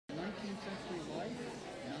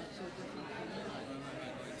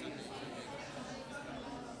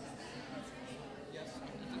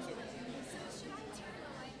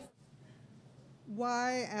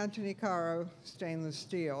why Anthony Caro stainless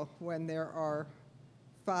steel when there are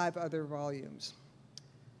 5 other volumes?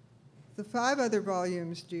 The 5 other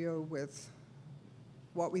volumes deal with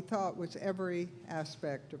what we thought was every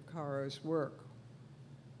aspect of Caro's work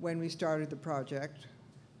when we started the project,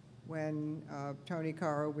 when Tony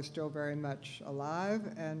Caro was still very much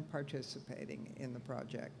alive and participating in the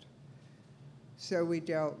project. So we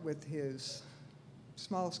dealt with his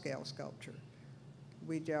small-scale sculpture.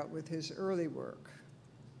 We dealt with his early work.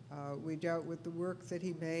 We dealt with the work that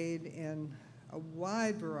he made in a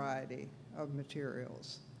wide variety of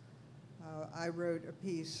materials. I wrote a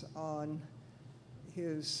piece on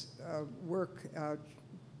his work,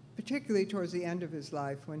 particularly towards the end of his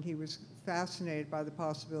life, when he was fascinated by the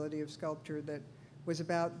possibility of sculpture that was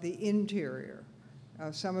about the interior,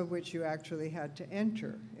 some of which you actually had to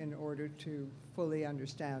enter in order to fully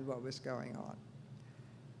understand what was going on.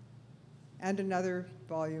 And another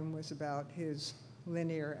volume was about his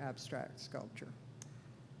linear abstract sculpture.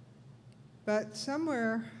 But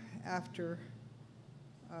somewhere after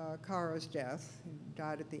Caro's death, he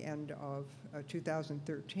died at the end of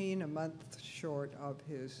 2013, a month short of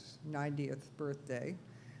his 90th birthday.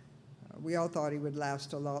 We all thought he would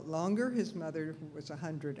last a lot longer. His mother was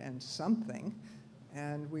 100 and something,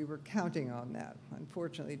 and we were counting on that.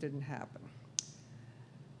 Unfortunately, it didn't happen.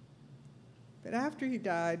 But after he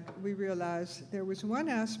died, we realized there was one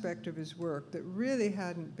aspect of his work that really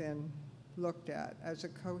hadn't been looked at as a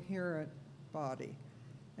coherent body,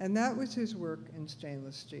 and that was his work in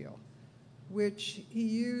stainless steel, which he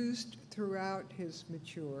used throughout his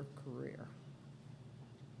mature career.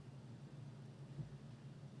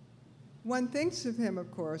 One thinks of him,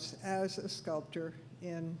 of course, as a sculptor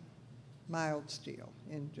in mild steel,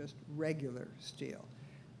 in just regular steel.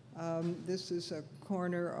 This is a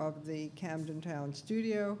corner of the Camden Town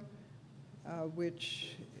studio,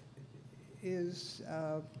 which is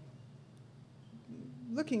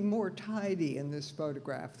looking more tidy in this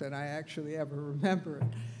photograph than I actually ever remember it.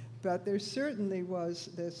 But there certainly was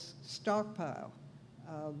this stockpile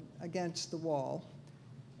against the wall.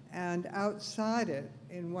 And outside it,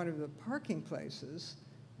 in one of the parking places,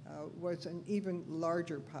 was an even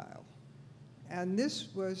larger pile. And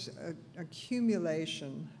this was an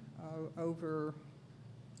accumulation over,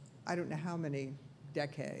 I don't know how many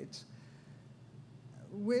decades,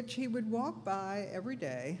 which he would walk by every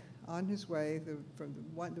day on his way there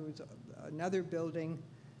was another building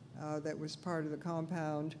that was part of the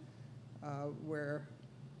compound where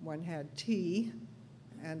one had tea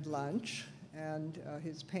and lunch, and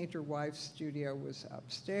his painter wife's studio was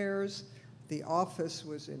upstairs. The office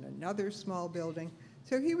was in another small building.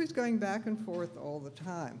 So he was going back and forth all the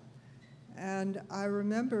time. And I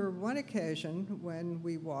remember one occasion when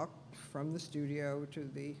we walked from the studio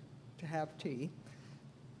to have tea,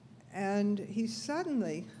 and he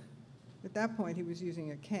suddenly, at that point he was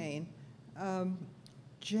using a cane,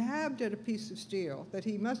 jabbed at a piece of steel that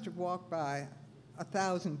he must have walked by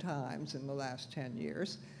 1,000 times in the last 10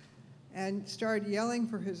 years, and started yelling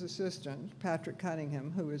for his assistant, Patrick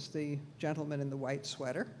Cunningham, who was the gentleman in the white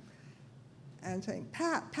sweater, and saying,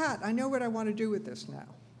 Pat, I know what I want to do with this now.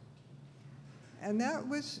 And that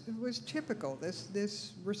was typical,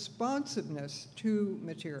 this responsiveness to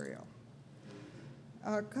material.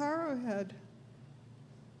 Caro had,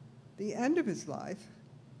 the end of his life,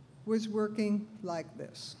 was working like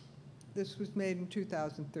this. This was made in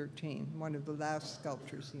 2013, one of the last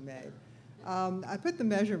sculptures he made. I put the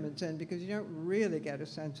measurements in because you don't really get a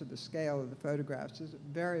sense of the scale of the photographs. It's a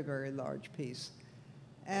very, very large piece.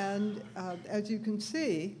 And as you can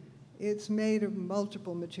see, it's made of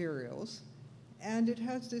multiple materials, and it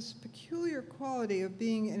has this peculiar quality of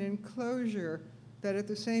being an enclosure that at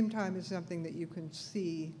the same time is something that you can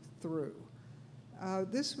see through.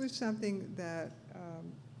 This was something that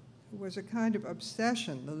was a kind of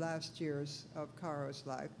obsession the last years of Caro's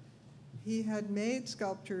life. He had made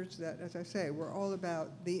sculptures that, as I say, were all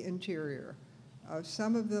about the interior.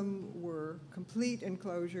 Some of them were complete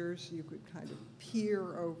enclosures. You could kind of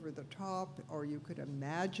peer over the top, or you could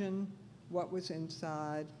imagine what was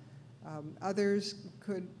inside. Others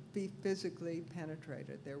could be physically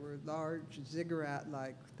penetrated. There were large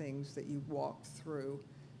ziggurat-like things that you walked through,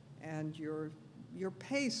 and your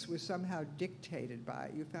pace was somehow dictated by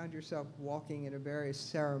it. You found yourself walking in a very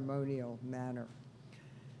ceremonial manner.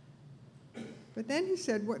 But then he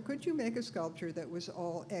said, what, could you make a sculpture that was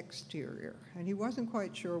all exterior? And he wasn't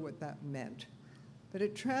quite sure what that meant. But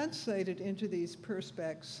it translated into these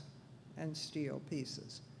perspex and steel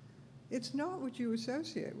pieces. It's not what you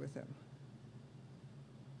associate with him.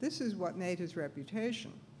 This is what made his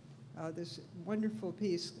reputation. This wonderful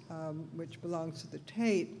piece, which belongs to the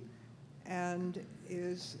Tate, and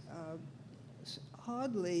is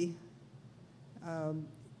oddly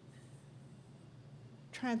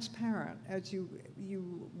transparent. As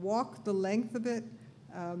you walk the length of it,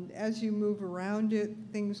 as you move around it,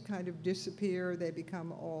 things kind of disappear, they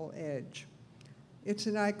become all edge. It's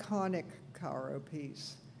an iconic Caro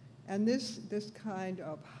piece. And this kind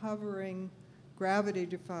of hovering,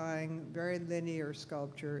 gravity-defying, very linear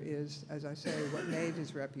sculpture is, as I say, what made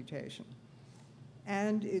his reputation.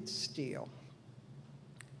 And it's steel.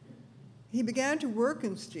 He began to work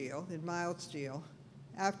in steel, in mild steel,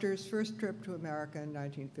 after his first trip to America in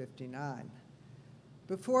 1959.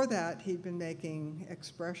 Before that, he'd been making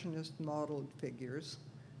expressionist modeled figures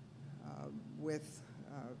with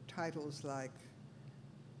titles like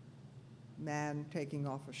Man Taking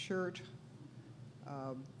Off a Shirt,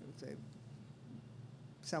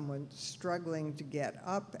 someone struggling to get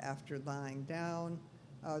up after lying down.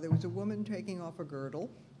 There was a woman taking off a girdle.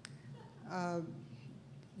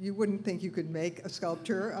 You wouldn't think you could make a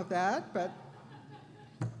sculpture of that, but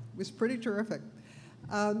it was pretty terrific.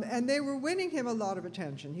 And they were winning him a lot of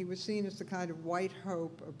attention. He was seen as the kind of white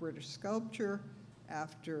hope of British sculpture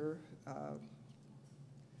after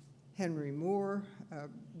Henry Moore,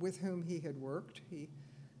 with whom he had worked. He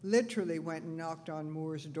literally went and knocked on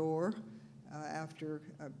Moore's door after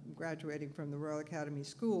graduating from the Royal Academy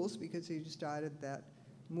schools, because he decided that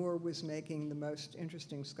Moore was making the most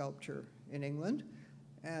interesting sculpture in England,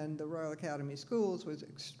 and the Royal Academy schools was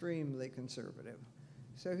extremely conservative.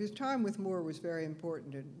 So his time with Moore was very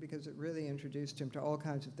important because it really introduced him to all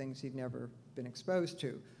kinds of things he'd never been exposed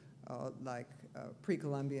to, like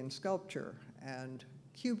pre-Columbian sculpture and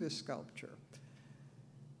Cubist sculpture.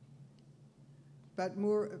 But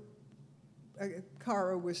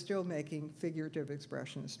Caro was still making figurative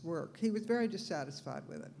expressionist work. He was very dissatisfied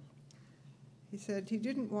with it. He said he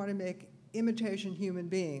didn't want to make imitation human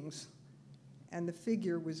beings, and the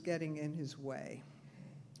figure was getting in his way.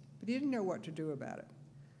 But he didn't know what to do about it.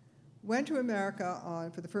 Went to America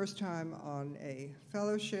for the first time on a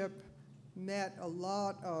fellowship, met a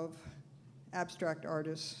lot of abstract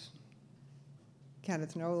artists,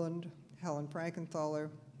 Kenneth Noland, Helen Frankenthaler,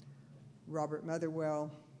 Robert Motherwell,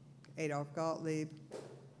 Adolf Gottlieb.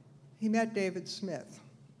 He met David Smith.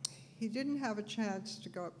 He didn't have a chance to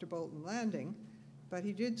go up to Bolton Landing, but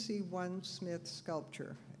he did see one Smith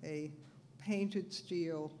sculpture, a painted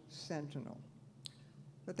steel sentinel.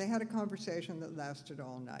 But they had a conversation that lasted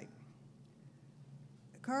all night.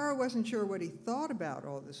 Caro wasn't sure what he thought about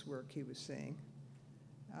all this work he was seeing.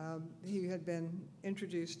 He had been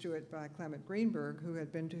introduced to it by Clement Greenberg, who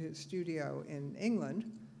had been to his studio in England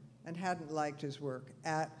and hadn't liked his work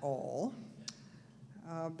at all.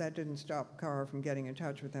 That didn't stop Caro from getting in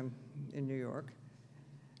touch with him in New York.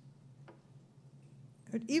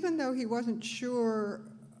 But even though he wasn't sure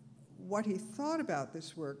what he thought about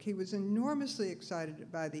this work, he was enormously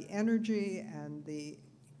excited by the energy and the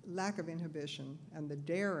lack of inhibition and the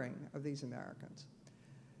daring of these Americans.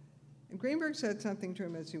 And Greenberg said something to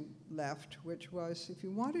him as he left, which was, if you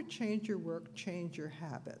want to change your work, change your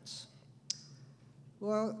habits.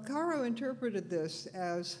 Well, Caro interpreted this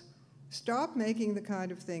as, stop making the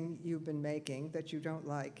kind of thing you've been making that you don't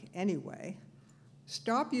like anyway.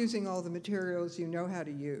 Stop using all the materials you know how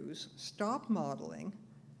to use. Stop modeling.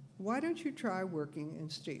 Why don't you try working in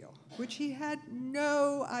steel, which he had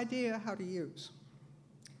no idea how to use.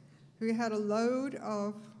 He had a load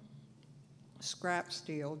of scrap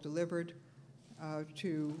steel delivered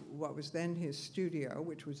to what was then his studio,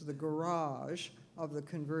 which was the garage of the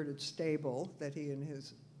converted stable that he and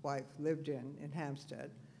his wife lived in Hampstead.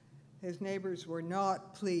 His neighbors were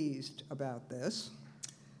not pleased about this,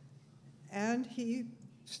 and he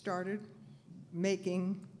started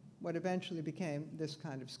making what eventually became this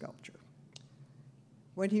kind of sculpture.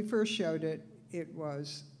 When he first showed it, it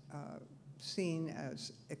was seen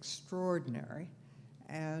as extraordinary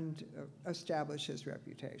and established his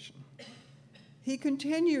reputation. He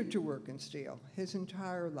continued to work in steel his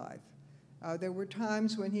entire life. There were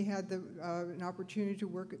times when he had an opportunity to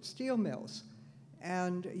work at steel mills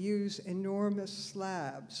and use enormous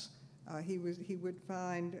slabs. He would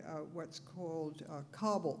find what's called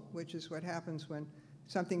cobble, which is what happens when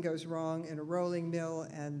something goes wrong in a rolling mill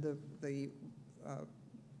and the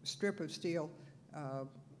strip of steel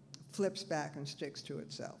flips back and sticks to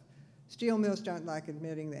itself. Steel mills don't like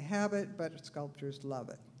admitting they have it, but sculptors love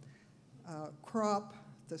it. Crop,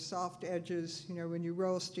 the soft edges, you know, when you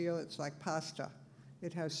roll steel, it's like pasta.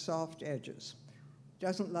 It has soft edges.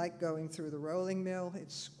 Doesn't like going through the rolling mill, it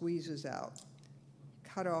squeezes out.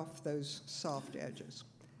 Cut off those soft edges.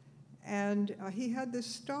 And he had this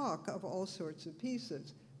stock of all sorts of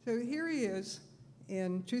pieces. So here he is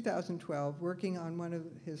in 2012 working on one of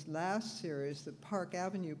his last series, the Park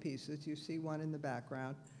Avenue pieces. You see one in the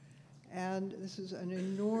background. And this is an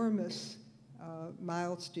enormous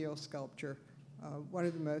mild steel sculpture, one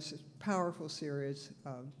of the most powerful series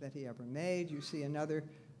that he ever made. You see another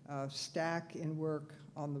stack in work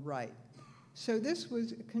on the right. So this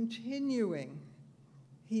was continuing.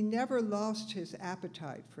 He never lost his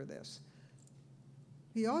appetite for this.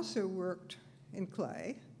 He also worked in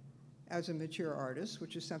clay as a mature artist,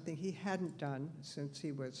 which is something he hadn't done since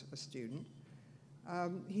he was a student.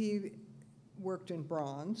 He worked in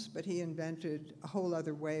bronze, but he invented a whole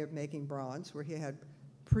other way of making bronze, where he had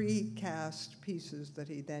pre-cast pieces that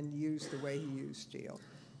he then used the way he used steel.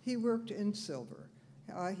 He worked in silver.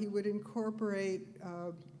 He would incorporate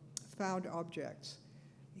found objects.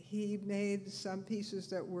 He made some pieces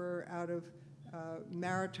that were out of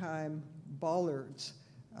maritime bollards,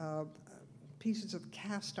 pieces of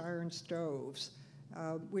cast iron stoves,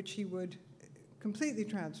 which he would completely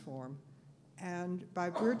transform, and by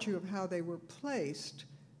virtue of how they were placed,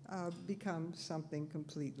 become something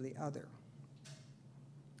completely other.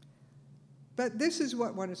 But this is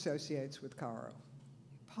what one associates with Caro: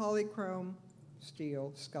 polychrome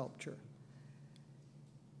steel sculpture.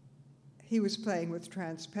 He was playing with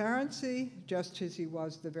transparency, just as he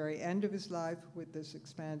was at the very end of his life with this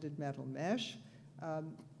expanded metal mesh.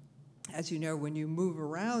 As you know, when you move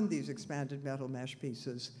around these expanded metal mesh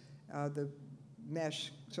pieces, the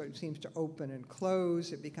mesh sort of seems to open and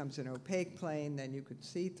close. It becomes an opaque plane, then you could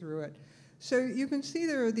see through it. So you can see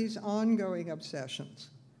there are these ongoing obsessions.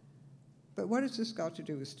 But what has this got to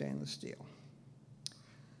do with stainless steel?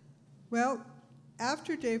 Well,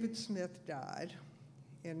 after David Smith died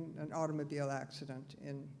in an automobile accident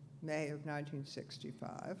in May of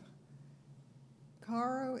 1965,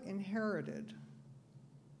 Caro inherited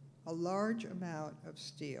a large amount of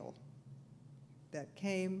steel that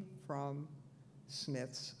came from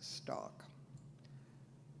Smith's stock.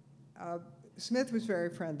 Smith was very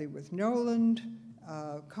friendly with Noland.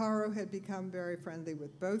 Caro had become very friendly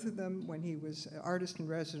with both of them when he was an artist in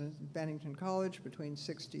residence at Bennington College between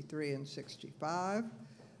 63 and 65.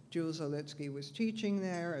 Jules Olitsky was teaching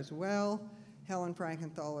there as well. Helen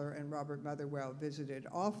Frankenthaler and Robert Motherwell visited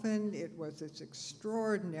often. It was this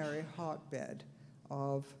extraordinary hotbed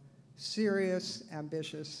of serious,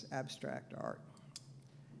 ambitious, abstract art.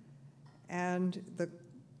 And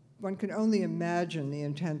one can only imagine the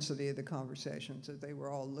intensity of the conversations as they were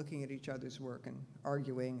all looking at each other's work and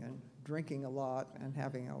arguing and drinking a lot and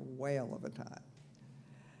having a whale of a time.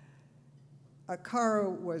 Caro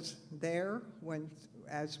was there when,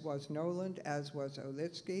 as was Noland, as was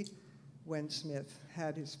Olitsky, when Smith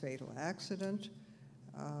had his fatal accident.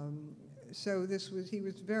 So he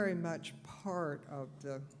was very much part of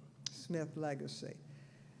the Smith legacy.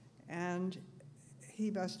 And he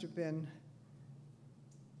must have been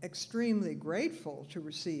extremely grateful to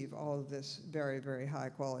receive all of this very, very high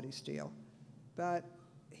quality steel. But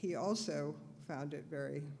he also found it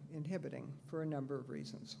very inhibiting for a number of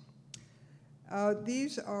reasons.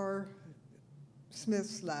 These are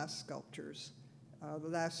Smith's last sculptures, the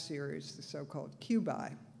last series, the so-called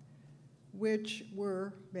cubi, which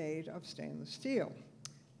were made of stainless steel.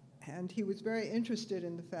 And he was very interested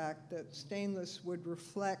in the fact that stainless would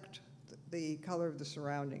reflect the color of the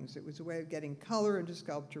surroundings. It was a way of getting color into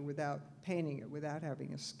sculpture without painting it, without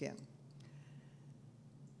having a skin.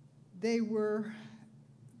 They were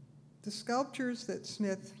the sculptures that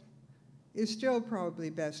Smith is still probably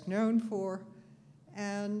best known for,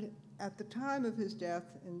 and at the time of his death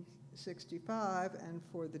in 65 and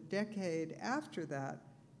for the decade after that,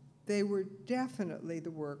 they were definitely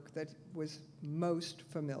the work that was most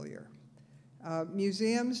familiar.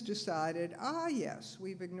 Museums decided, yes,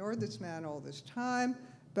 we've ignored this man all this time,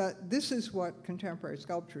 but this is what contemporary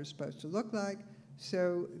sculpture is supposed to look like.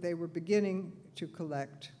 So they were beginning to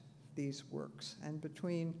collect these works. And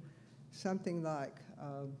between something like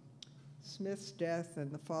Smith's death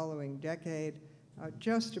and the following decade,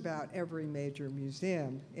 just about every major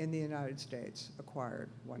museum in the United States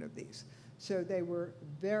acquired one of these. So they were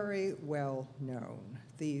very well known,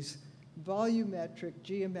 these volumetric,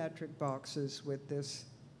 geometric boxes with this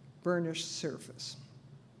burnished surface.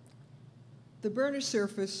 The burnished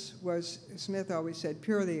surface was, Smith always said,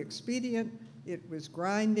 purely expedient. It was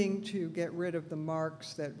grinding to get rid of the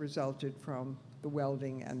marks that resulted from the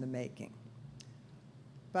welding and the making.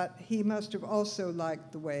 But he must have also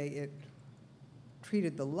liked the way it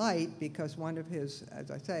treated the light, because one of his,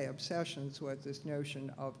 as I say, obsessions was this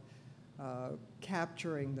notion of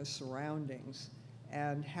capturing the surroundings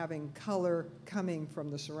and having color coming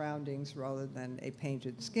from the surroundings rather than a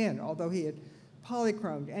painted skin. Although he had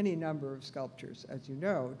polychromed any number of sculptures, as you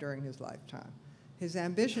know, during his lifetime. His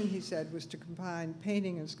ambition, he said, was to combine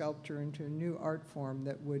painting and sculpture into a new art form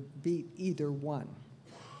that would beat either one.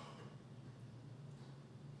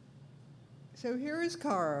 So here is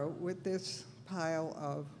Caro with this pile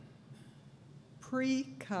of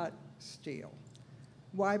pre-cut steel.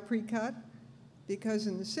 Why pre-cut? Because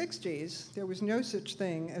in the 60s, there was no such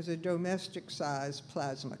thing as a domestic-sized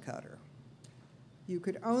plasma cutter. You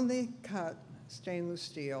could only cut stainless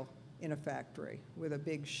steel in a factory with a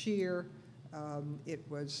big shear. It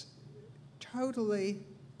was totally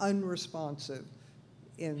unresponsive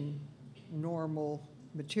in normal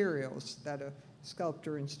materials that a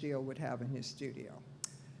sculptor in steel would have in his studio.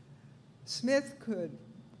 Smith could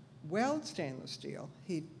weld stainless steel.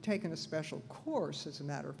 He'd taken a special course, as a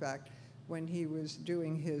matter of fact, when he was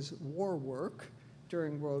doing his war work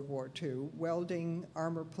during World War II, welding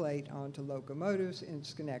armor plate onto locomotives in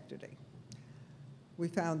Schenectady. We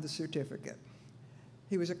found the certificate.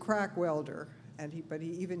 He was a crack welder, but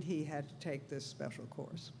even he had to take this special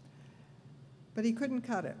course. But he couldn't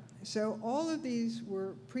cut it. So all of these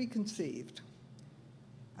were preconceived,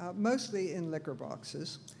 mostly in liquor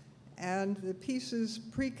boxes, and the pieces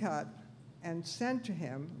pre-cut and sent to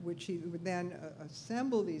him, which he would then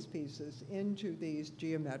assemble these pieces into these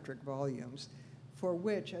geometric volumes, for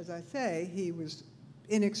which, as I say, he was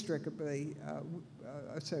inextricably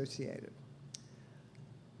associated.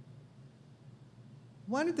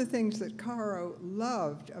 One of the things that Caro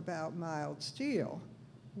loved about mild steel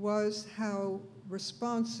was how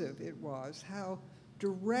responsive it was, how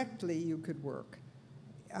directly you could work.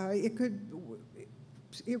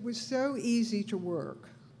 It was so easy to work.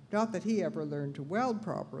 Not that he ever learned to weld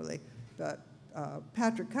properly, but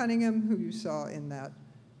Patrick Cunningham, who you saw in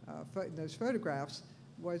those photographs,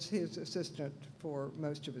 was his assistant for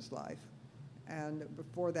most of his life. And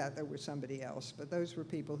before that, there was somebody else, but those were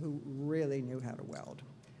people who really knew how to weld.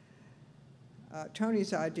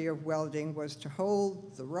 Tony's idea of welding was to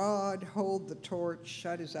hold the rod, hold the torch,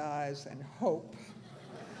 shut his eyes, and hope.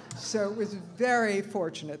 So it was very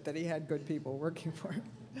fortunate that he had good people working for him.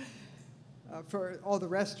 For all the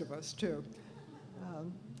rest of us, too.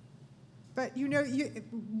 But you know,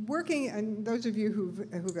 working, and those of you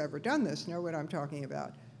who've ever done this know what I'm talking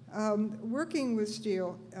about. Working with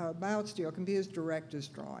steel, mild steel, can be as direct as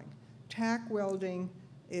drawing. Tack welding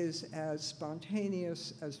is as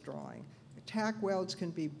spontaneous as drawing. Tack welds can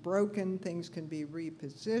be broken, things can be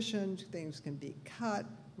repositioned, things can be cut,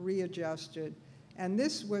 readjusted, and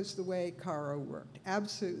this was the way Caro worked,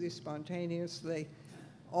 absolutely spontaneously,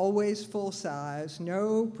 always full size,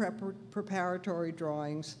 no preparatory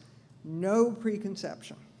drawings, no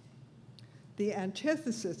preconception. The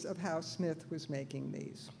antithesis of how Smith was making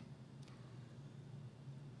these.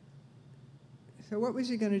 So what was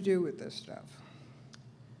he going to do with this stuff?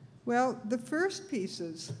 Well, the first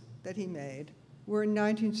pieces that he made were in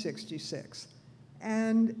 1966.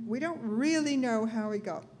 And we don't really know how he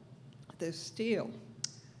got this steel,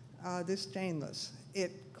 this stainless.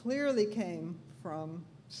 It clearly came from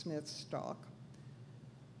Smith's stock,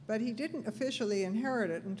 but he didn't officially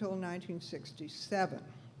inherit it until 1967.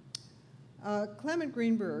 Clement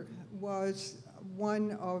Greenberg was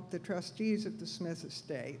one of the trustees of the Smith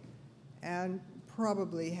estate and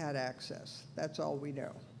probably had access. That's all we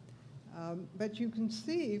know. But you can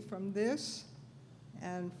see from this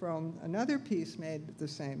and from another piece made at the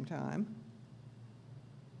same time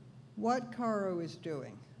what Caro is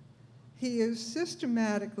doing. He is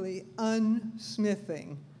systematically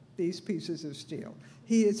unsmithing these pieces of steel.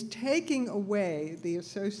 He is taking away the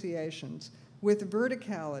associations with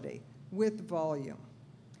verticality, with volume,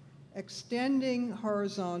 extending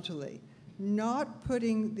horizontally, not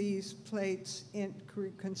putting these plates in,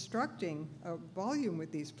 constructing a volume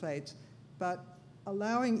with these plates, but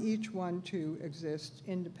allowing each one to exist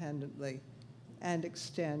independently and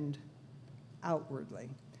extend outwardly.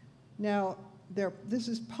 Now, this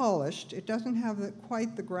is polished. It doesn't have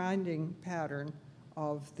quite the grinding pattern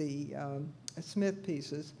of the Smith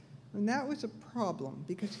pieces, and that was a problem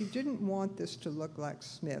because he didn't want this to look like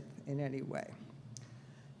Smith in any way.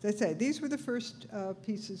 As I say, these were the first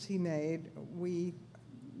pieces he made. We're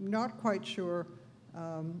not quite sure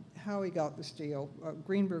how he got the steel.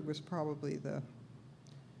 Greenberg was probably the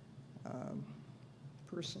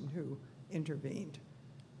person who intervened.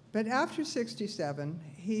 But after '67,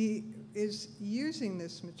 he is using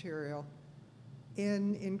this material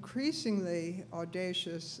in increasingly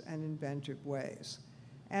audacious and inventive ways.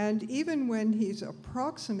 And even when he's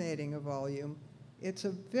approximating a volume, it's a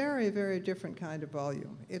very, very different kind of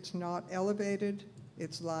volume. It's not elevated,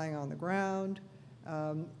 it's lying on the ground,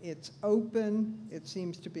 it's open, it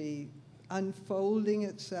seems to be unfolding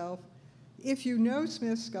itself. If you know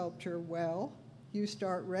Smith's sculpture well, you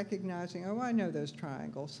start recognizing, oh, I know those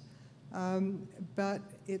triangles. But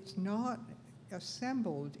it's not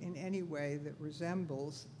assembled in any way that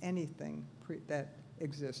resembles anything that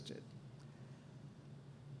existed.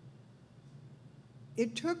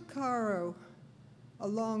 It took Caro a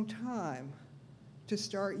long time to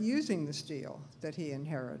start using the steel that he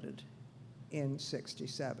inherited in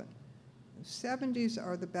 '67. The '70s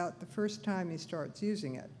are about the first time he starts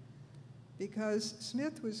using it, because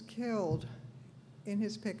Smith was killed in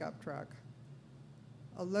his pickup truck.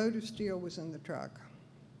 A load of steel was in the truck.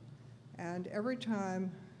 And every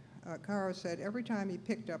time, Caro said, every time he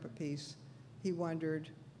picked up a piece, he wondered,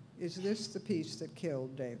 is this the piece that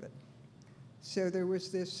killed David? So there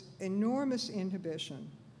was this enormous inhibition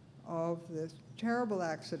of the terrible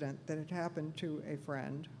accident that had happened to a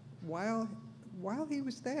friend while he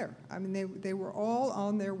was there. I mean, they were all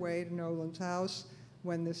on their way to Nolan's house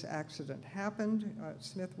when this accident happened.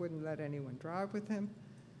 Smith wouldn't let anyone drive with him.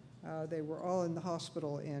 They were all in the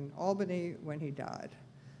hospital in Albany when he died.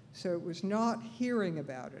 So it was not hearing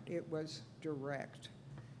about it, it was direct.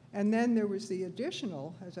 And then there was the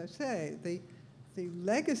additional, as I say, the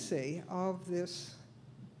legacy of this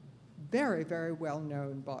very, very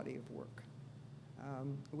well-known body of work,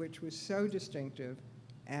 which was so distinctive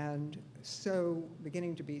and so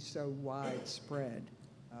beginning to be so widespread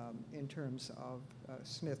in terms of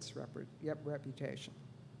Smith's reputation.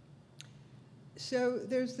 So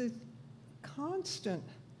there's this constant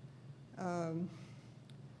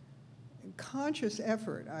conscious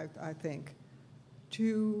effort, I think,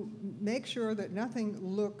 to make sure that nothing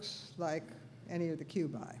looks like any of the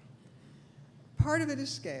cubi. Part of it is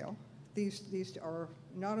scale. These are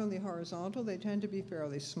not only horizontal, they tend to be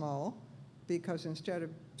fairly small, because instead of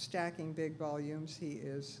stacking big volumes, he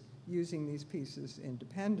is using these pieces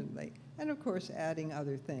independently, and of course adding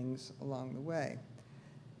other things along the way.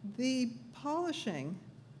 The polishing,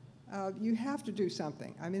 you have to do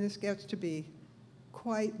something. I mean, this gets to be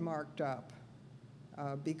quite marked up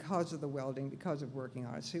because of the welding, because of working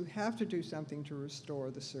on it. So you have to do something to restore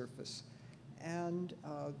the surface. And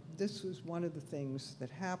this was one of the things that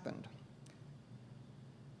happened.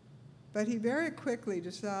 But he very quickly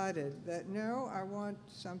decided that, no, I want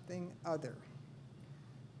something other.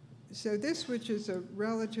 So this, which is a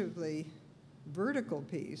relatively vertical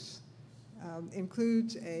piece,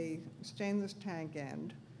 includes a stainless tank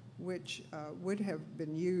end, which would have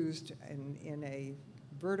been used in a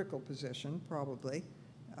vertical position, probably,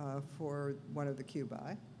 for one of the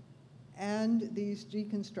cubi. And these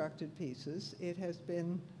deconstructed pieces, it has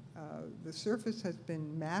been, the surface has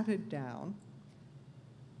been matted down.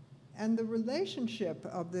 And the relationship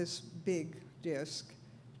of this big disc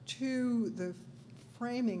to the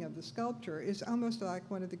framing of the sculpture is almost like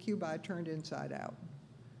one of the cubi turned inside out.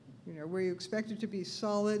 You know, where you expect it to be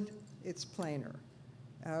solid, it's planar.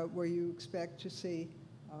 Where you expect to see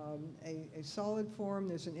a solid form,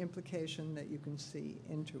 there's an implication that you can see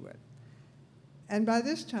into it. And by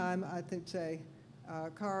this time, I would say,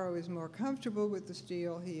 Caro is more comfortable with the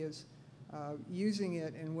steel. He is using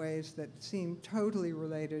it in ways that seem totally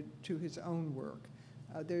related to his own work.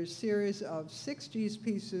 There's a series of '60s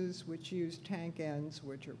pieces which use tank ends,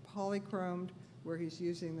 which are polychromed, where he's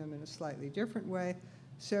using them in a slightly different way.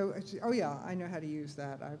 So, oh yeah, I know how to use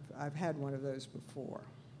that. I've had one of those before.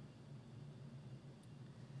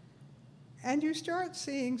 And you start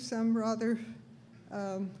seeing some rather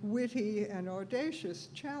witty and audacious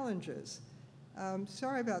challenges.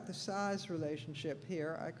 Sorry about the size relationship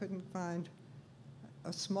here. I couldn't find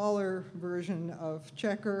a smaller version of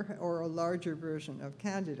Checker or a larger version of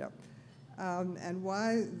Candida. And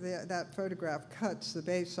why that photograph cuts the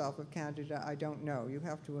base off of Candida, I don't know. You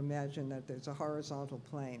have to imagine that there's a horizontal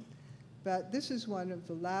plane. But this is one of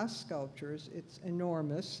the last sculptures. It's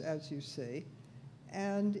enormous, as you see.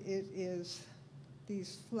 And it is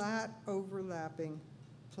these flat, overlapping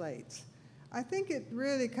plates. I think it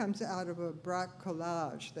really comes out of a Braque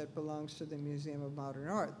collage that belongs to the Museum of Modern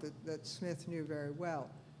Art that Smith knew very well.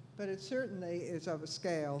 But it certainly is of a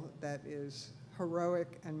scale that is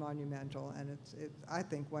heroic and monumental, and it's I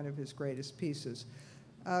think, one of his greatest pieces.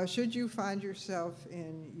 Should you find yourself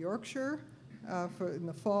in Yorkshire in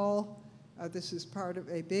the fall, this is part of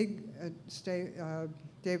a big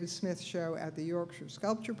David Smith show at the Yorkshire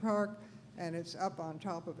Sculpture Park, and it's up on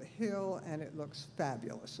top of a hill, and it looks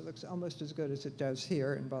fabulous. It looks almost as good as it does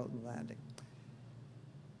here in Bolton Landing.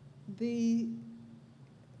 The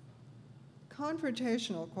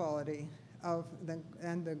confrontational quality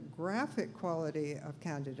and the graphic quality of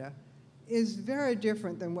Candida is very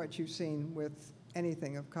different than what you've seen with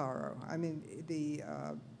anything of Caro. I mean, the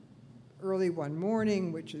Early One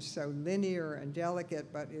Morning, which is so linear and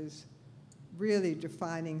delicate, but is really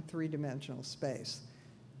defining three-dimensional space.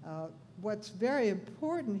 What's very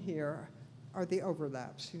important here are the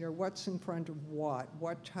overlaps. You know, what's in front of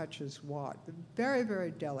what touches what. Very,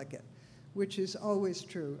 very delicate, which is always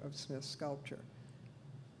true of Smith's sculpture.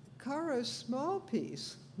 Caro's small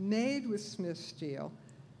piece, made with Smith steel,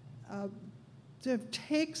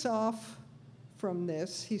 takes off from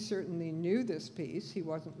this. He certainly knew this piece. He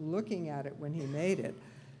wasn't looking at it when he made it,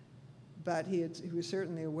 but he was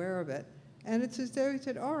certainly aware of it. And it's as though he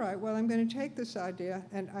said, all right, well, I'm going to take this idea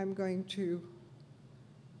and I'm going to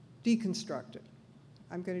deconstruct it.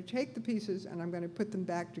 I'm going to take the pieces and I'm going to put them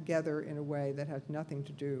back together in a way that has nothing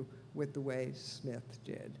to do with the way Smith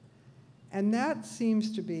did. And that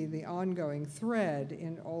seems to be the ongoing thread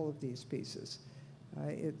in all of these pieces.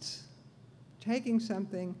 It's taking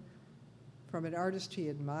something from an artist he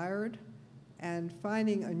admired and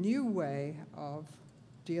finding a new way of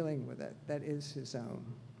dealing with it that is his own.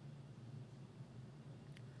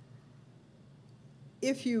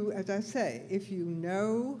 If you, as I say, if you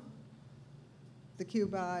know the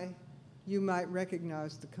cubi, you might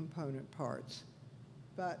recognize the component parts.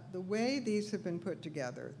 But the way these have been put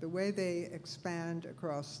together, the way they expand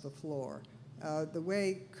across the floor, the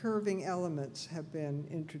way curving elements have been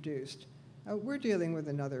introduced, we're dealing with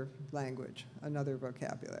another language, another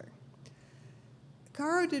vocabulary.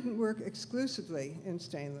 Caro didn't work exclusively in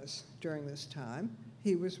stainless during this time.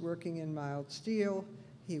 He was working in mild steel.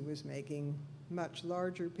 He was making much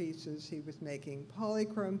larger pieces. He was making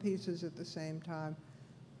polychrome pieces at the same time.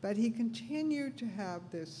 But he continued to have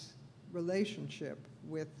this relationship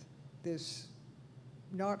with this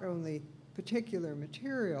not only particular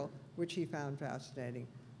material, which he found fascinating,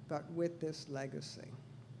 but with this legacy.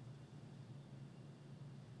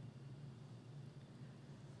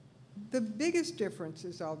 The biggest difference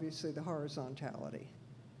is obviously the horizontality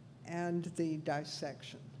and the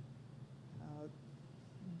dissection.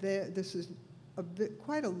 This is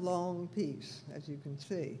quite a long piece, as you can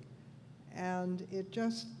see, and it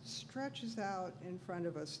just stretches out in front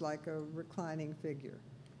of us like a reclining figure.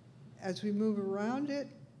 As we move around it,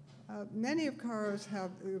 many of Caro's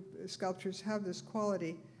sculptures have this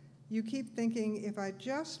quality. You keep thinking, if I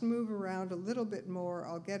just move around a little bit more,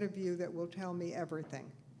 I'll get a view that will tell me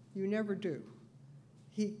everything. You never do.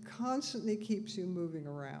 He constantly keeps you moving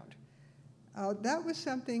around. That was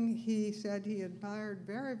something he said he admired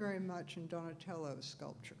very, very much in Donatello's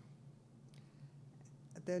sculpture.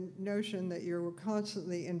 The notion that you were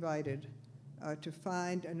constantly invited to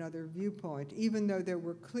find another viewpoint, even though there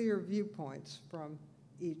were clear viewpoints from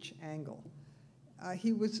each angle.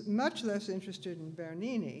 He was much less interested in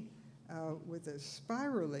Bernini with a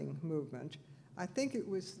spiraling movement. I think it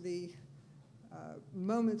was the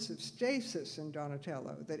moments of stasis in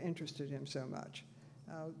Donatello that interested him so much.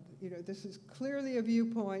 You know, this is clearly a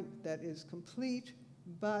viewpoint that is complete,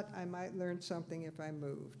 but I might learn something if I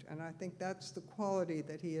moved. And I think that's the quality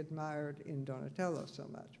that he admired in Donatello so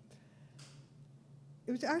much.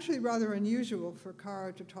 It was actually rather unusual for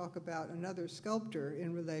Caro to talk about another sculptor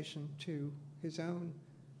in relation to his own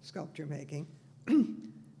sculpture making,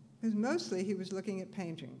 because mostly he was looking at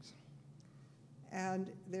paintings.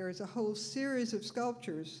 And there is a whole series of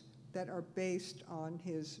sculptures that are based on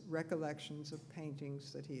his recollections of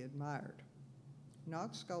paintings that he admired,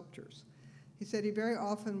 not sculptures. He said he very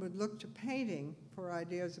often would look to painting for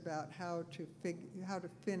ideas about how to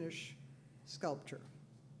finish sculpture.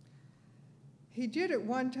 He did at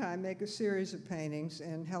one time make a series of paintings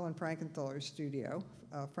in Helen Frankenthaler's studio.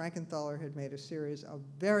 Frankenthaler had made a series of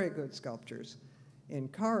very good sculptures in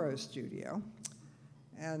Caro's studio,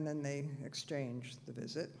 and then they exchanged the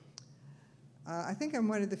visit. I think I'm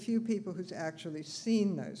one of the few people who's actually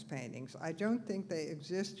seen those paintings. I don't think they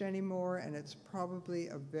exist anymore, and it's probably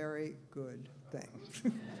a very good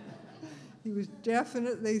thing. He was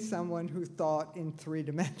definitely someone who thought in 3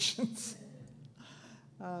 dimensions.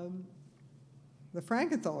 The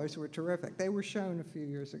Frankenthalers were terrific. They were shown a few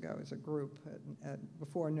years ago as a group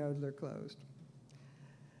before Knoedler closed.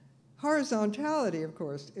 Horizontality, of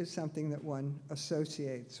course, is something that one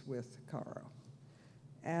associates with Caro.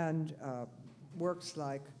 And works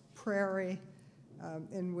like Prairie,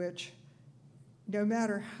 in which no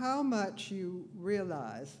matter how much you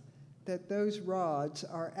realize that those rods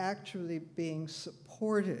are actually being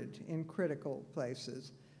supported in critical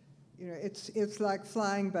places, you know, it's like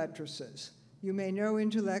flying buttresses. You may know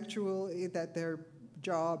intellectually that their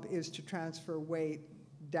job is to transfer weight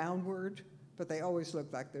downward, but they always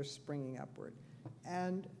look like they're springing upward.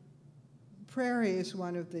 And Prairie is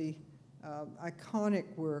one of the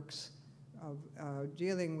iconic works of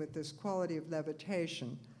dealing with this quality of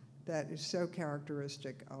levitation that is so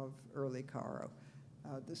characteristic of early Caro.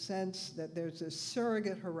 The sense that there's a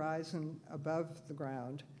surrogate horizon above the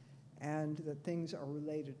ground and that things are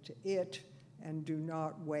related to it and do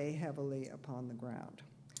not weigh heavily upon the ground.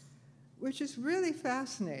 Which is really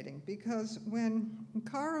fascinating because when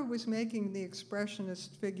Caro was making the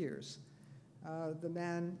expressionist figures, the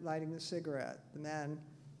man lighting the cigarette, the man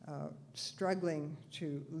struggling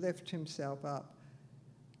to lift himself up,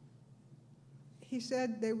 he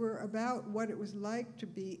said they were about what it was like to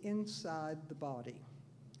be inside the body.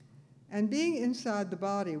 And being inside the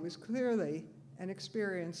body was clearly an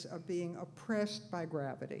experience of being oppressed by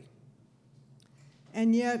gravity.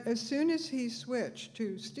 And yet, as soon as he switched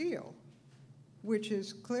to steel, which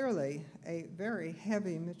is clearly a very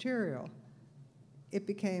heavy material, it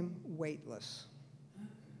became weightless.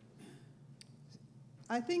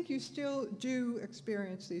 I think you still do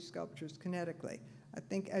experience these sculptures kinetically. I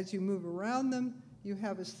think as you move around them, you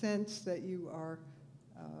have a sense that you are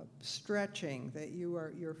stretching, that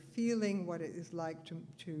you're feeling what it is like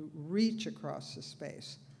to reach across the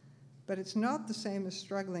space. But it's not the same as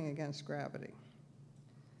struggling against gravity.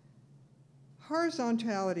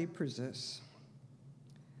 Horizontality persists.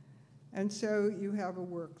 And so you have a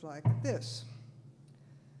work like this.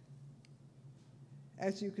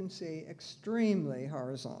 As you can see, extremely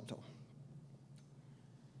horizontal.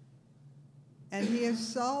 And he has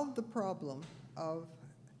solved the problem of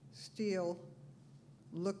steel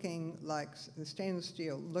looking like, the stainless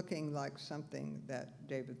steel looking like something that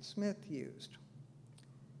David Smith used.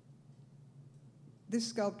 This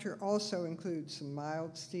sculpture also includes some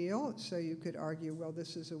mild steel, so you could argue, well,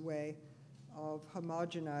 this is a way of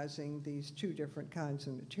homogenizing these two different kinds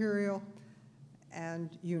of material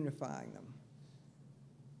and unifying them.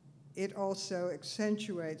 It also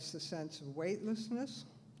accentuates the sense of weightlessness,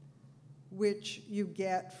 which you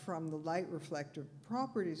get from the light reflective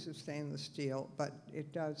properties of stainless steel, but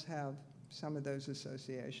it does have some of those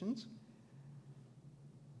associations.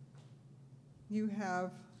 You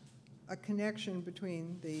have a connection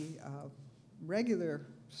between the regular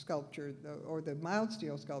sculpture, or the mild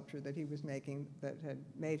steel sculpture that he was making that had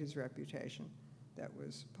made his reputation, that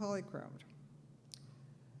was polychromed.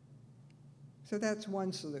 So that's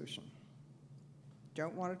one solution.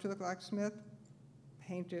 Don't want it to look like Smith?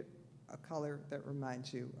 Paint it a color that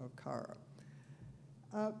reminds you of Caro.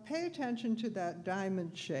 Pay attention to that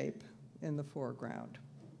diamond shape in the foreground.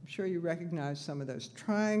 I'm sure you recognize some of those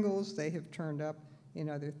triangles. They have turned up in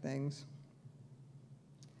other things.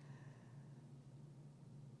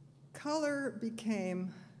 Color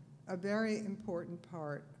became a very important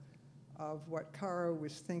part of what Caro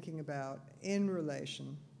was thinking about in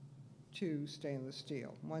relation to stainless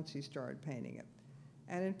steel once he started painting it.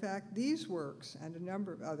 And in fact, these works and a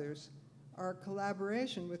number of others are a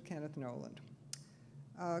collaboration with Kenneth Noland.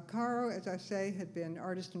 Caro, as I say, had been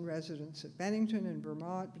artist in residence at Bennington in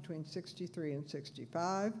Vermont between '63 and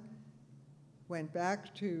 '65, went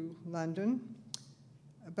back to London,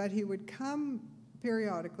 but he would come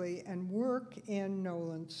periodically and work in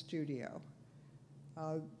Noland's studio,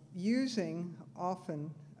 using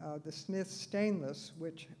often the Smith stainless,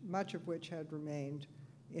 much of which had remained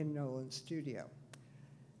in Noland's studio.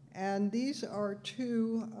 And these are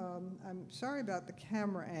two, I'm sorry about the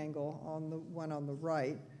camera angle on the one on the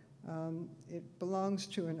right. It belongs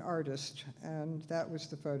to an artist, and that was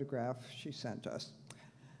the photograph she sent us.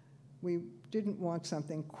 We didn't want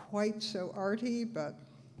something quite so arty, but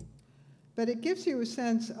it gives you a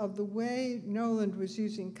sense of the way Noland was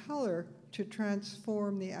using color to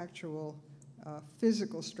transform the actual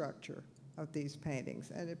physical structure of these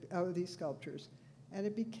paintings, and of these sculptures. And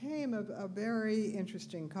it became a very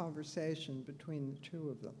interesting conversation between the two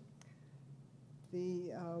of them.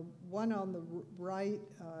 The one on the right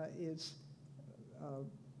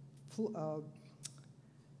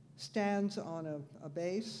stands on a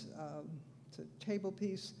base. It's a table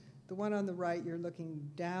piece. The one on the right you're looking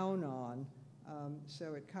down on,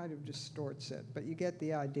 so it kind of distorts it, but you get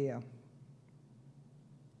the idea.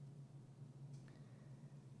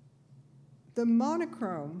 The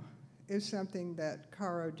monochrome is something that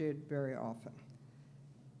Caro did very often.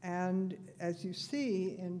 And as you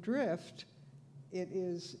see in Drift, it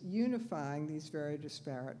is unifying these very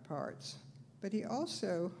disparate parts. But he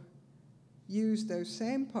also used those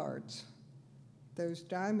same parts, those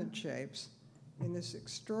diamond shapes, in this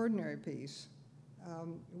extraordinary piece,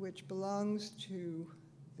 which belongs to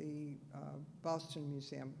the Boston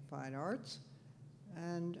Museum of Fine Arts.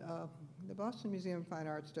 And the Boston Museum of Fine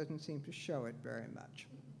Arts doesn't seem to show it very much.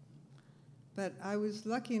 But I was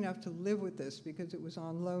lucky enough to live with this because it was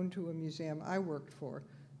on loan to a museum I worked for,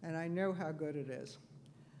 and I know how good it is.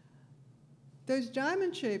 Those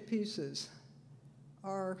diamond-shaped pieces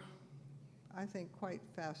are, I think, quite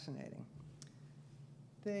fascinating.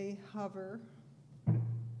 They hover,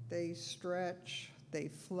 they stretch, they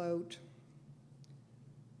float.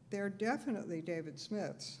 They're definitely David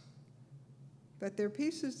Smith's, but they're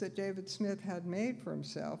pieces that David Smith had made for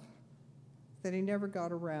himself that he never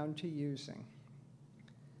got around to using.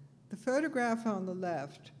 The photograph on the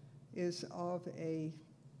left is of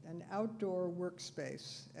an outdoor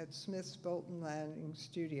workspace at Smith's Bolton Landing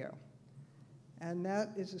studio. And that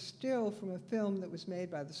is a still from a film that was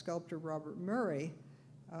made by the sculptor Robert Murray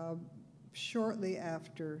shortly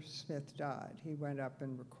after Smith died. He went up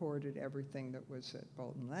and recorded everything that was at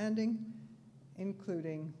Bolton Landing,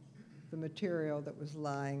 including the material that was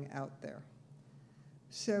lying out there.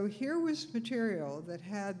 So here was material that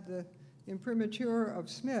had the imprimatur of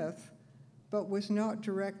Smith, but was not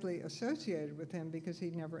directly associated with him because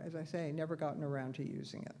he'd never, as I say, never gotten around to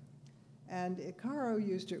using it. And Caro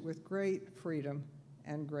used it with great freedom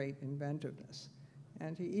and great inventiveness.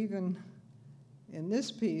 And he even, in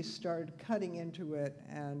this piece, started cutting into it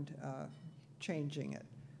and changing it.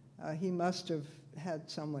 He must have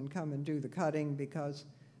had someone come and do the cutting because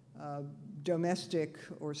domestic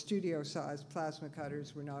or studio-sized plasma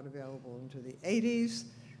cutters were not available into the 80s.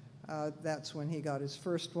 That's when he got his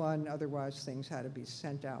first one. Otherwise, things had to be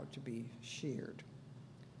sent out to be sheared.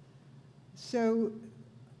 So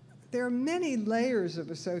there are many layers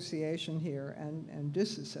of association here and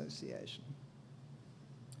disassociation.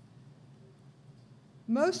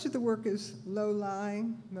 Most of the work is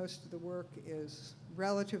low-lying. Most of the work is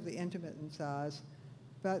relatively intimate in size.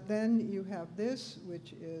 But then you have this,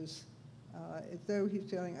 which is as though he's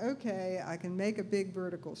feeling, okay, I can make a big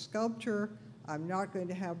vertical sculpture. I'm not going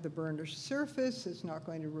to have the burnished surface. It's not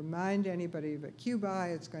going to remind anybody of a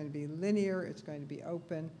cubi. It's going to be linear. It's going to be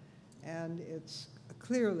open. And it's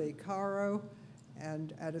clearly Caro,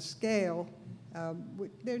 and at a scale,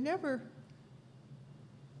 they're never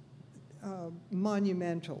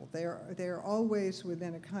monumental. They're always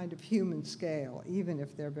within a kind of human scale, even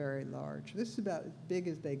if they're very large. This is about as big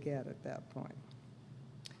as they get at that point.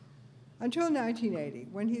 Until 1980,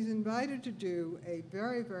 when he's invited to do a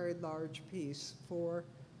very, very large piece for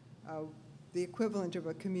the equivalent of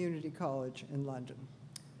a community college in London.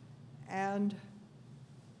 And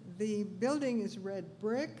the building is red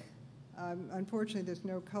brick. Unfortunately, there's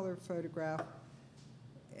no color photograph.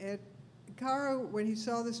 Caro, when he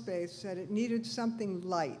saw the space, said it needed something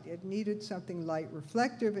light. It needed something light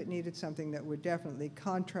reflective. It needed something that would definitely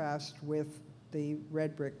contrast with the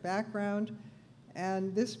red brick background.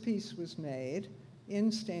 And this piece was made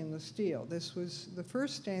in stainless steel. This was the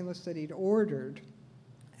first stainless that he'd ordered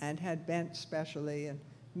and had bent specially and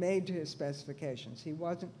made to his specifications. He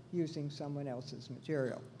wasn't using someone else's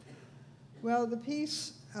material. Well, the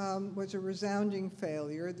piece was a resounding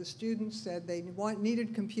failure. The students said they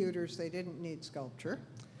needed computers, they didn't need sculpture.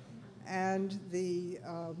 And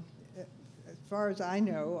as far as I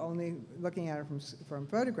know, only looking at it from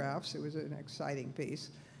photographs, it was an exciting piece.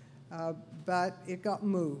 But it got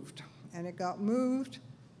moved. And it got moved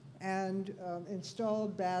and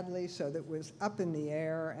installed badly so that it was up in the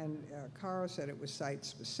air. And Caro said it was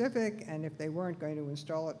site-specific, and if they weren't going to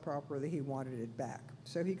install it properly, he wanted it back.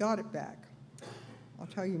 So he got it back. I'll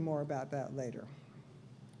tell you more about that later.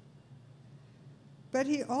 But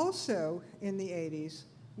he also, in the 80s,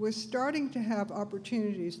 was starting to have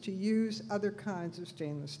opportunities to use other kinds of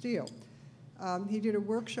stainless steel. He did a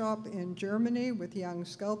workshop in Germany with young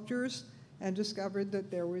sculptors and discovered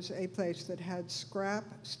that there was a place that had scrap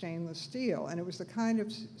stainless steel. And it was the kind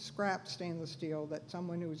of scrap stainless steel that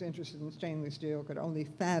someone who was interested in stainless steel could only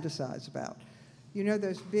fantasize about. You know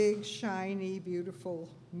those big, shiny, beautiful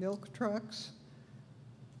milk trucks?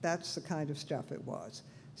 That's the kind of stuff it was.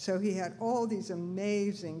 So he had all these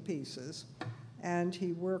amazing pieces, and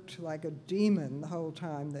he worked like a demon the whole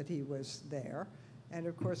time that he was there. And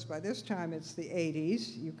of course, by this time, it's the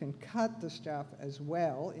 80s. You can cut the stuff as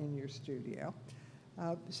well in your studio.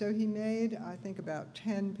 So he made, I think, about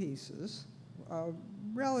 10 pieces,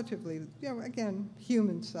 relatively, again,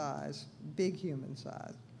 human size, big human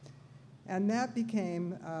size. And that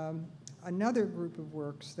became another group of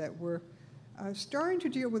works that were starting to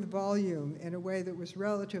deal with volume in a way that was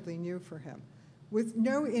relatively new for him. With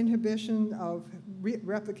no inhibition of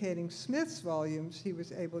replicating Smith's volumes, he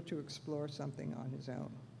was able to explore something on his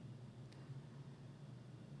own.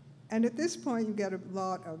 And at this point, you get a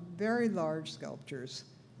lot of very large sculptures,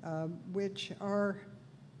 which are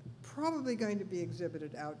probably going to be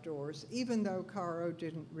exhibited outdoors, even though Caro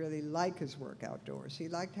didn't really like his work outdoors. He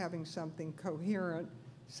liked having something coherent,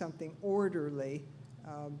 something orderly,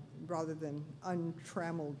 rather than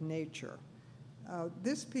untrammeled nature.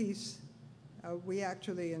 This piece we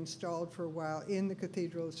actually installed for a while in the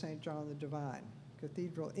Cathedral of St. John the Divine,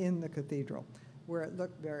 cathedral in the cathedral, where it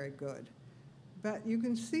looked very good. But you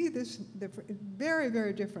can see this very,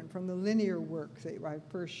 very different from the linear work that I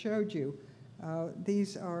first showed you.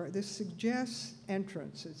 This suggests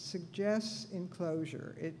entrance, it suggests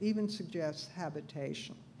enclosure, it even suggests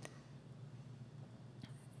habitation.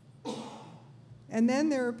 And then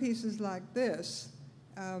there are pieces like this,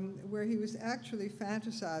 where he was actually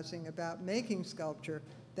fantasizing about making sculpture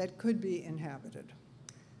that could be inhabited.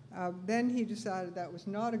 Then he decided that was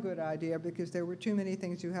not a good idea because there were too many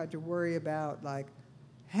things you had to worry about, like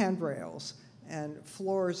handrails and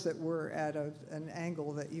floors that were at an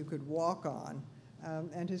angle that you could walk on.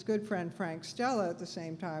 And his good friend Frank Stella at the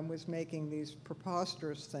same time was making these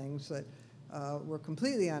preposterous things that were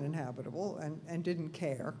completely uninhabitable and didn't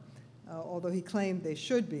care, although he claimed they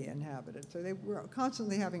should be inhabited. So they were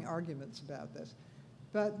constantly having arguments about this.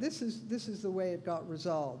 But this is the way it got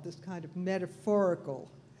resolved, this kind of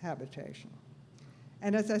metaphorical habitation.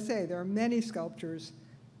 And as I say, there are many sculptures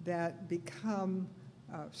that become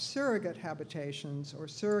surrogate habitations or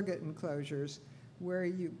surrogate enclosures where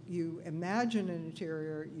you imagine an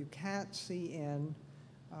interior you can't see in,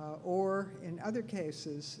 or in other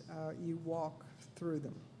cases, you walk through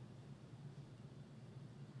them.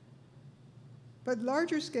 But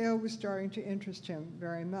larger scale was starting to interest him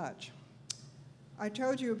very much. I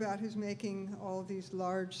told you about his making all these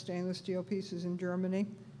large stainless steel pieces in Germany.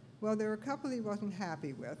 Well, there were a couple he wasn't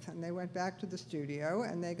happy with, and they went back to the studio,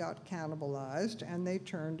 and they got cannibalized, and they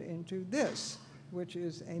turned into this, which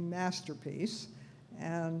is a masterpiece,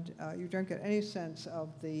 and you don't get any sense of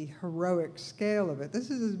the heroic scale of it.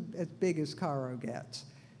 This is as big as Caro gets,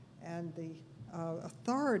 and the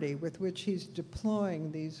authority with which he's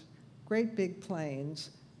deploying these great big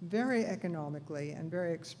planes very economically and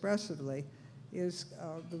very expressively is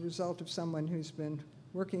the result of someone who's been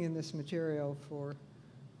working in this material for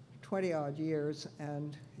 20-odd years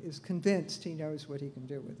and is convinced he knows what he can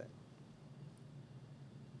do with it.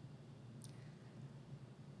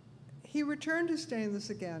 He returned to stainless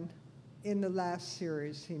again in the last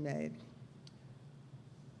series he made.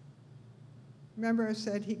 Remember I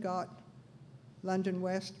said he got London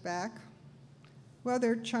West back? Well,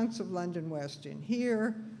 there are chunks of London West in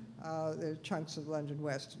here. There are chunks of London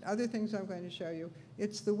West and other things I'm going to show you.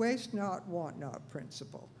 It's the waste not, want not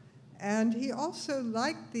principle. And he also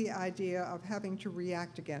liked the idea of having to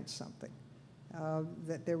react against something,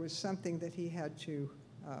 that there was something that he had to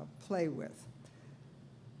play with.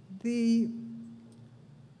 The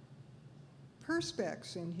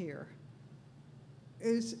perspex in here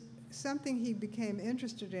is something he became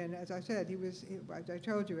interested in. As I said, as I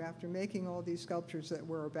told you, after making all these sculptures that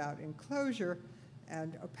were about enclosure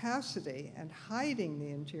and opacity and hiding the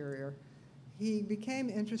interior, he became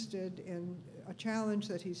interested in a challenge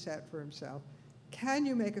that he set for himself. Can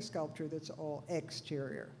you make a sculpture that's all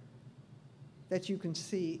exterior, that you can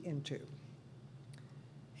see into?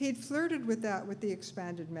 He'd flirted with that with the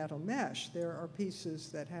expanded metal mesh. There are pieces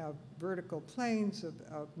that have vertical planes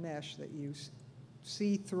of mesh that you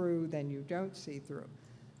see through, then you don't see through.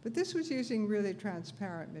 But this was using really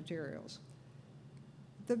transparent materials.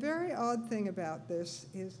 The very odd thing about this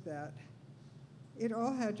is that it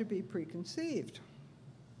all had to be preconceived.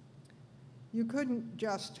 You couldn't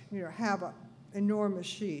just have an enormous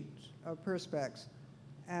sheet of perspex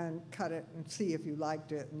and cut it and see if you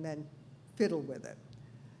liked it and then fiddle with it.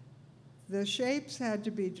 The shapes had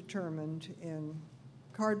to be determined in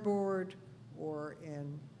cardboard or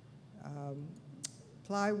in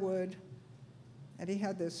plywood, and he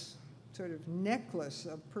had this sort of necklace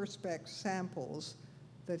of perspex samples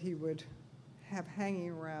that he would have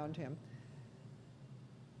hanging around him.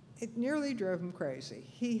 It nearly drove him crazy.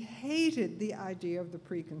 He hated the idea of the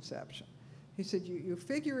preconception. He said, you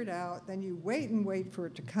figure it out, then you wait and wait for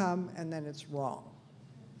it to come, and then it's wrong.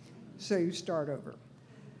 So you start over.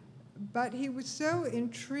 But he was so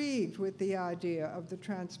intrigued with the idea of the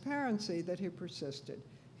transparency that he persisted.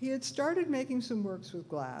 He had started making some works with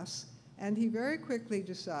glass, and he very quickly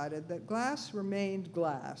decided that glass remained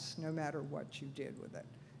glass no matter what you did with it.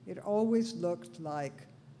 It always looked like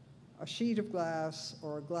a sheet of glass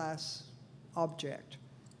or a glass object.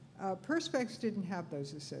 Perspex didn't have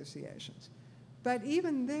those associations. But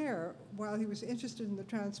even there, while he was interested in the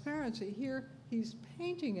transparency, here he's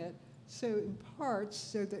painting it so in parts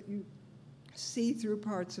so that you see through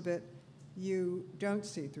parts of it, you don't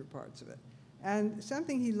see through parts of it. And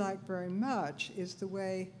something he liked very much is the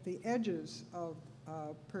way the edges of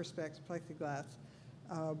perspex plexiglass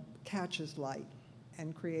catches light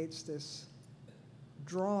and creates this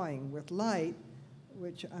drawing with light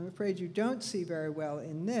which I'm afraid you don't see very well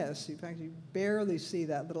in this. In fact, you barely see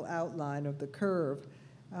that little outline of the curve.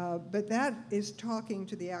 But that is talking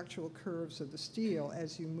to the actual curves of the steel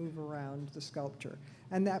as you move around the sculpture.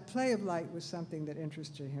 And that play of light was something that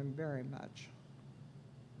interested him very much.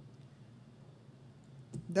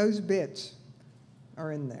 Those bits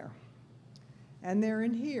are in there. And they're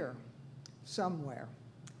in here somewhere.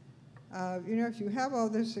 You know, if you have all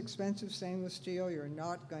this expensive stainless steel, you're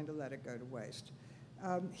not going to let it go to waste.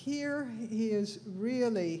 Here, he is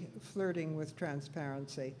really flirting with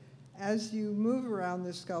transparency. As you move around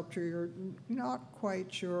this sculpture, you're not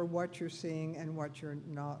quite sure what you're seeing and what you're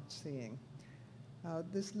not seeing.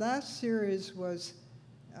 This last series was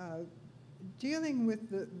dealing with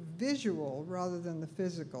the visual rather than the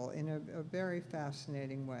physical in a very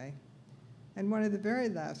fascinating way. And one of the very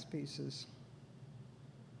last pieces,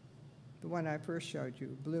 the one I first showed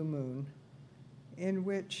you, Blue Moon, in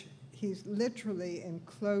which he's literally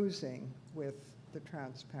enclosing with the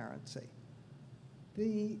transparency.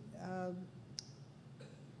 The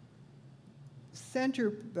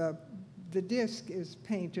center, the disc is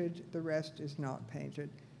painted, the rest is not painted.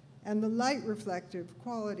 And the light reflective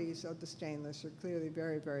qualities of the stainless are clearly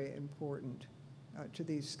very, very important to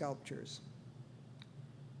these sculptures.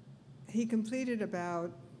 He completed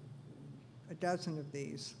about a dozen of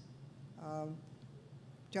these.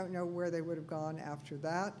 Don't know where they would have gone after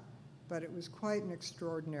that, but it was quite an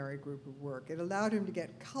extraordinary group of work. It allowed him to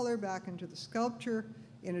get color back into the sculpture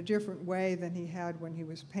in a different way than he had when he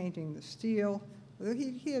was painting the steel. Although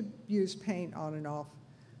he had used paint on and off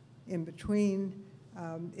in between,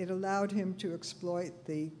 it allowed him to exploit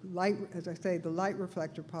the light, as I say, the light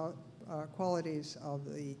reflective qualities of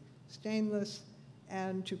the stainless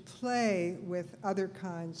and to play with other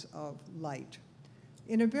kinds of light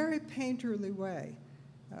in a very painterly way,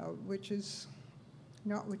 which is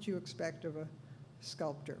not what you expect of a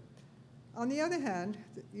sculptor. On the other hand,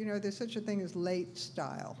 you know, there's such a thing as late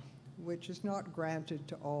style, which is not granted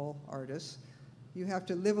to all artists. You have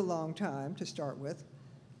to live a long time to start with,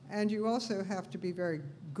 and you also have to be very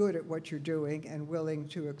good at what you're doing and willing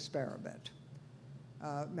to experiment.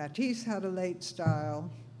 Matisse had a late style,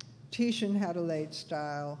 Titian had a late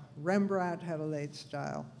style, Rembrandt had a late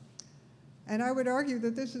style. And I would argue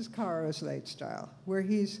that this is Caro's late style, where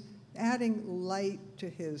he's adding light to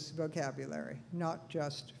his vocabulary, not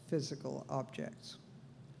just physical objects.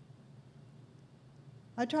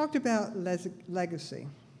 I talked about legacy.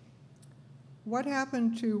 What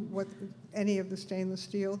happened to any of the stainless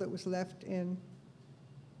steel that was left in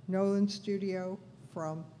Nolan's studio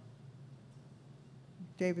from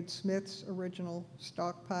David Smith's original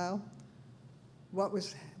stockpile?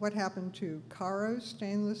 What happened to Caro's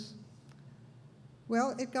stainless?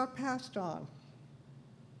 Well, it got passed on.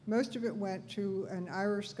 Most of it went to an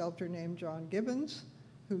Irish sculptor named John Gibbons,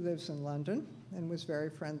 who lives in London and was very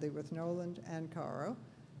friendly with Nolan and Caro.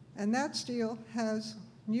 And that steel has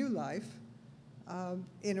new life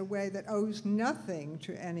in a way that owes nothing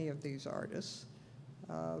to any of these artists.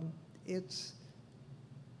 It's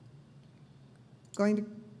going to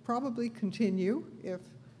probably continue if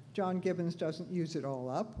John Gibbons doesn't use it all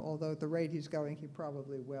up, although at the rate he's going, he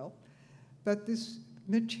probably will. But this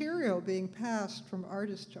material being passed from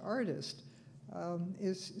artist to artist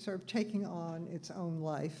is sort of taking on its own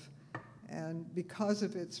life, and because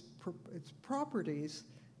of its properties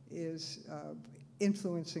is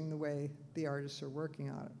influencing the way the artists are working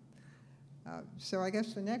on it. So I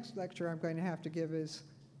guess the next lecture I'm going to have to give is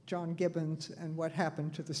John Gibbons and what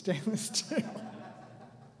happened to the stainless steel.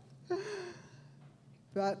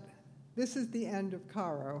 But this is the end of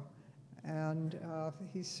Caro, and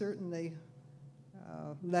he certainly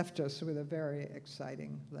left us with a very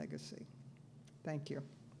exciting legacy. Thank you.